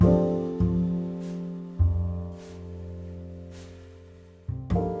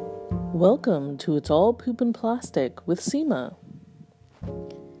Welcome to It's All Poop and Plastic with Seema.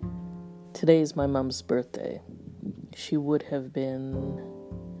 Today is my mom's birthday. She would have been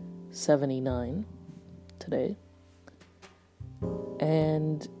 79 today.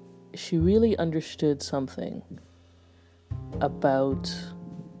 And she really understood something about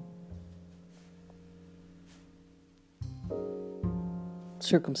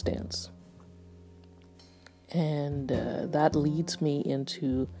circumstance. And that leads me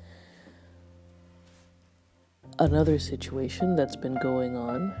into another situation that's been going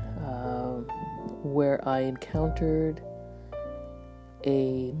on where I encountered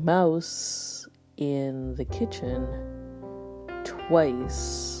a mouse in the kitchen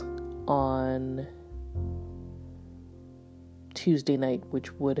twice on Tuesday night,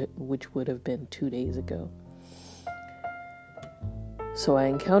 which would have been 2 days ago. So I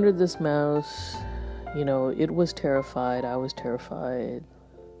encountered this mouse. You know, it was terrified. I was terrified.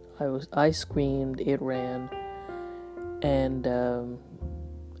 I screamed. It ran. And,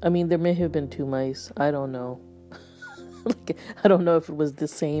 there may have been two mice. I don't know. I don't know if it was the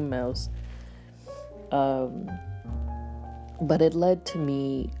same mouse. But it led to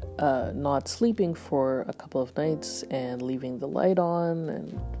me not sleeping for a couple of nights and leaving the light on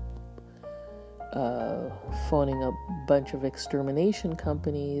and phoning a bunch of extermination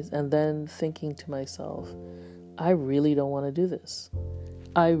companies and then thinking to myself, I really don't want to do this.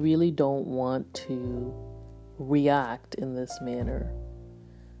 I really don't want to react in this manner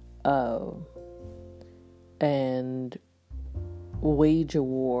and wage a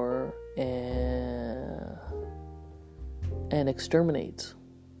war and exterminate.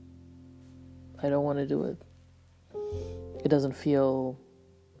 I don't want to do it. It doesn't feel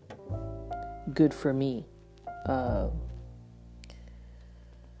good for me.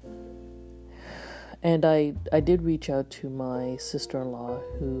 And I did reach out to my sister-in-law,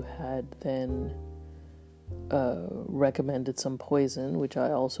 who had then recommended some poison, which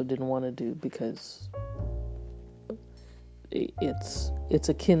I also didn't want to do because it's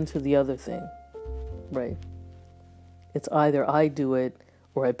akin to the other thing, right? It's either I do it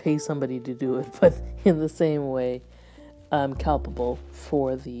or I pay somebody to do it, but in the same way, I'm culpable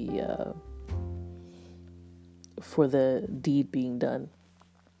for the deed being done.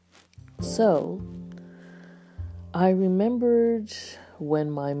 So I remembered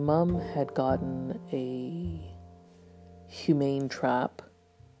when my mom had gotten a humane trap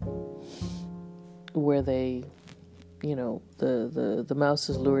where they, the mouse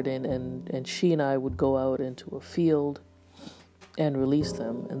is lured in and she and I would go out into a field and release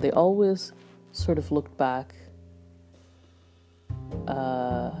them. And they always sort of looked back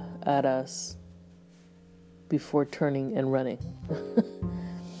at us before turning and running.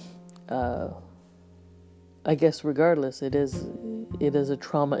 I guess regardless, it is a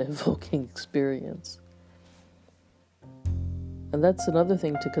trauma-evoking experience. And that's another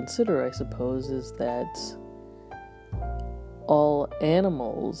thing to consider, I suppose, is that all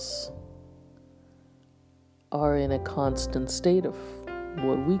animals are in a constant state of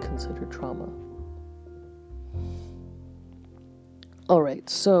what we consider trauma. All right,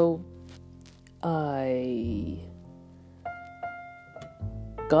 so I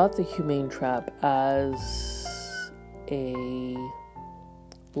got the humane trap as a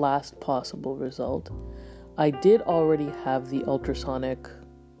last possible result. I did already have the ultrasonic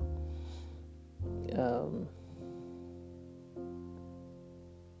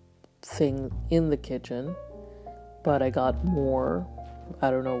thing in the kitchen, but I got more. I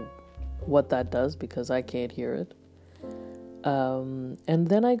don't know what that does because I can't hear it. And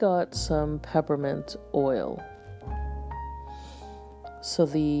then I got some peppermint oil. So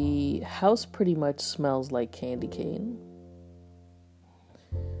the house pretty much smells like candy cane.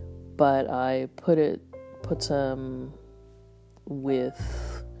 But I put some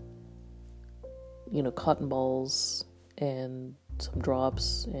with, cotton balls and some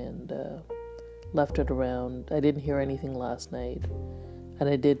drops and left it around. I didn't hear anything last night. And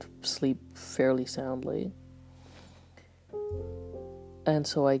I did sleep fairly soundly. And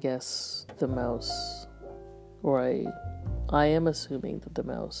so I guess the mouse, or I am assuming that the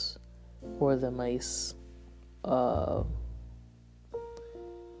mouse or the mice,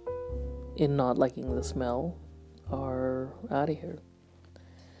 in not liking the smell, are out of here.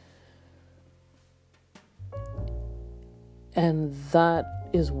 And that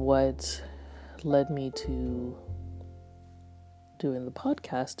is what led me to doing the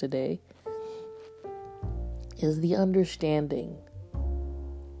podcast today, is the understanding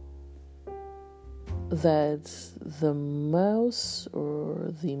that the mouse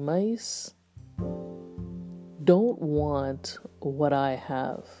or the mice don't want what I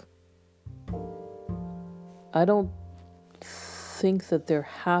have. I don't think that they're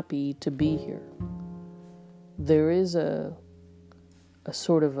happy to be here. There is a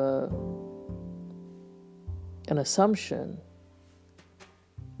sort of an assumption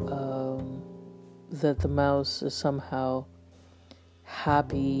that the mouse is somehow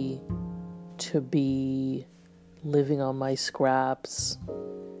happy to be living on my scraps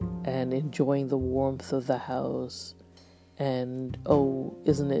and enjoying the warmth of the house, and oh,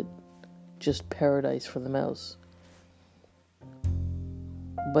 isn't it just paradise for the mouse?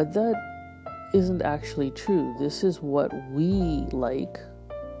 But that isn't actually true. This is what we like,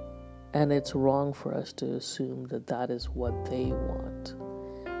 and it's wrong for us to assume that that is what they want.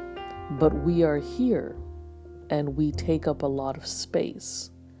 But we are here, and we take up a lot of space.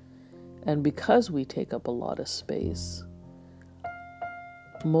 And because we take up a lot of space,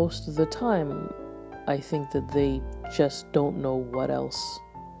 most of the time, I think that they just don't know what else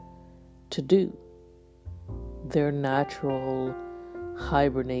to do. Their natural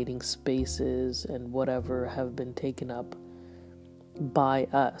hibernating spaces and whatever have been taken up by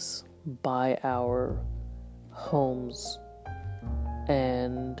us, by our homes,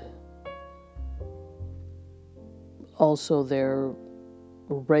 and also their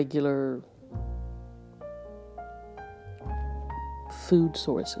regular food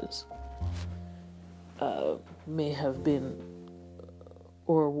sources may have been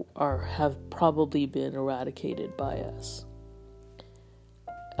or have probably been eradicated by us.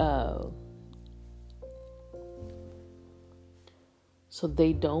 So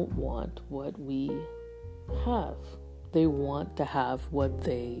they don't want what we have. They want to have what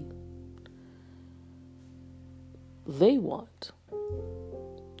they want.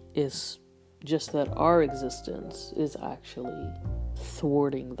 Is just that our existence is actually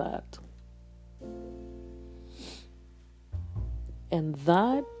thwarting that. And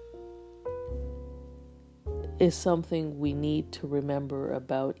that is something we need to remember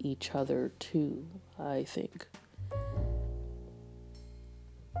about each other too, I think.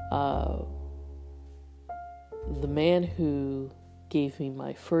 The man who gave me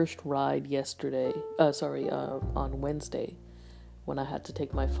my first ride on Wednesday, when I had to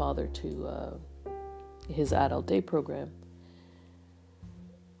take my father to his adult day program,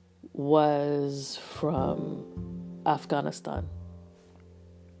 was from Afghanistan.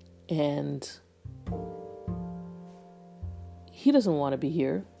 And he doesn't want to be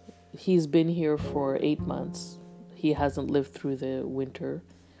here. He's been here for 8 months. He hasn't lived through the winter.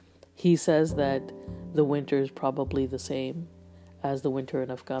 He says that the winter is probably the same as the winter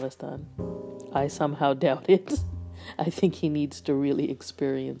in Afghanistan. I somehow doubt it. I think he needs to really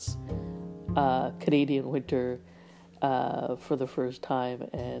experience Canadian winter for the first time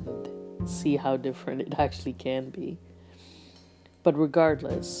and see how different it actually can be. But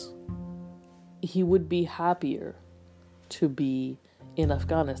regardless, he would be happier to be in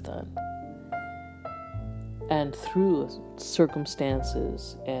Afghanistan. And through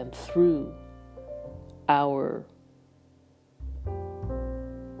circumstances and through our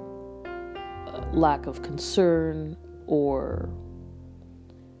lack of concern or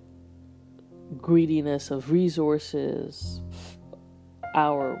greediness of resources,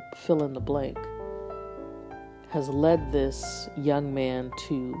 our fill in the blank, has led this young man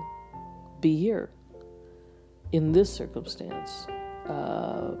to be here in this circumstance,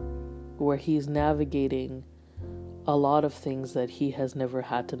 where he's navigating a lot of things that he has never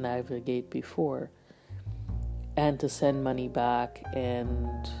had to navigate before, and to send money back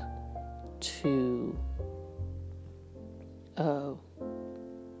and to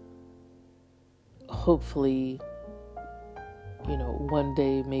hopefully, one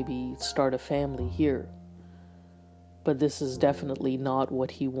day maybe start a family here. But this is definitely not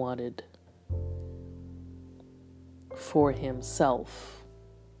what he wanted for himself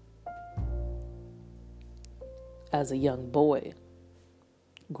as a young boy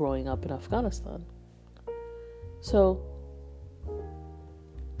growing up in Afghanistan. So,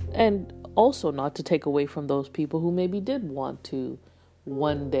 and also not to take away from those people who maybe did want to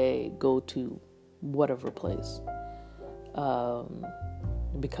one day go to whatever place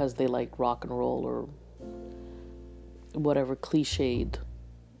because they like rock and roll or whatever cliched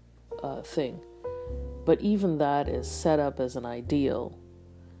thing. But even that is set up as an ideal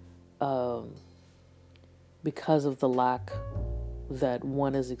because of the lack that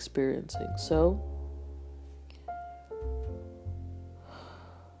one is experiencing. So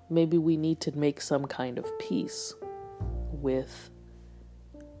maybe we need to make some kind of peace with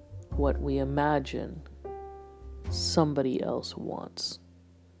what we imagine somebody else wants.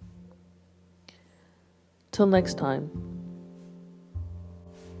 Till next time.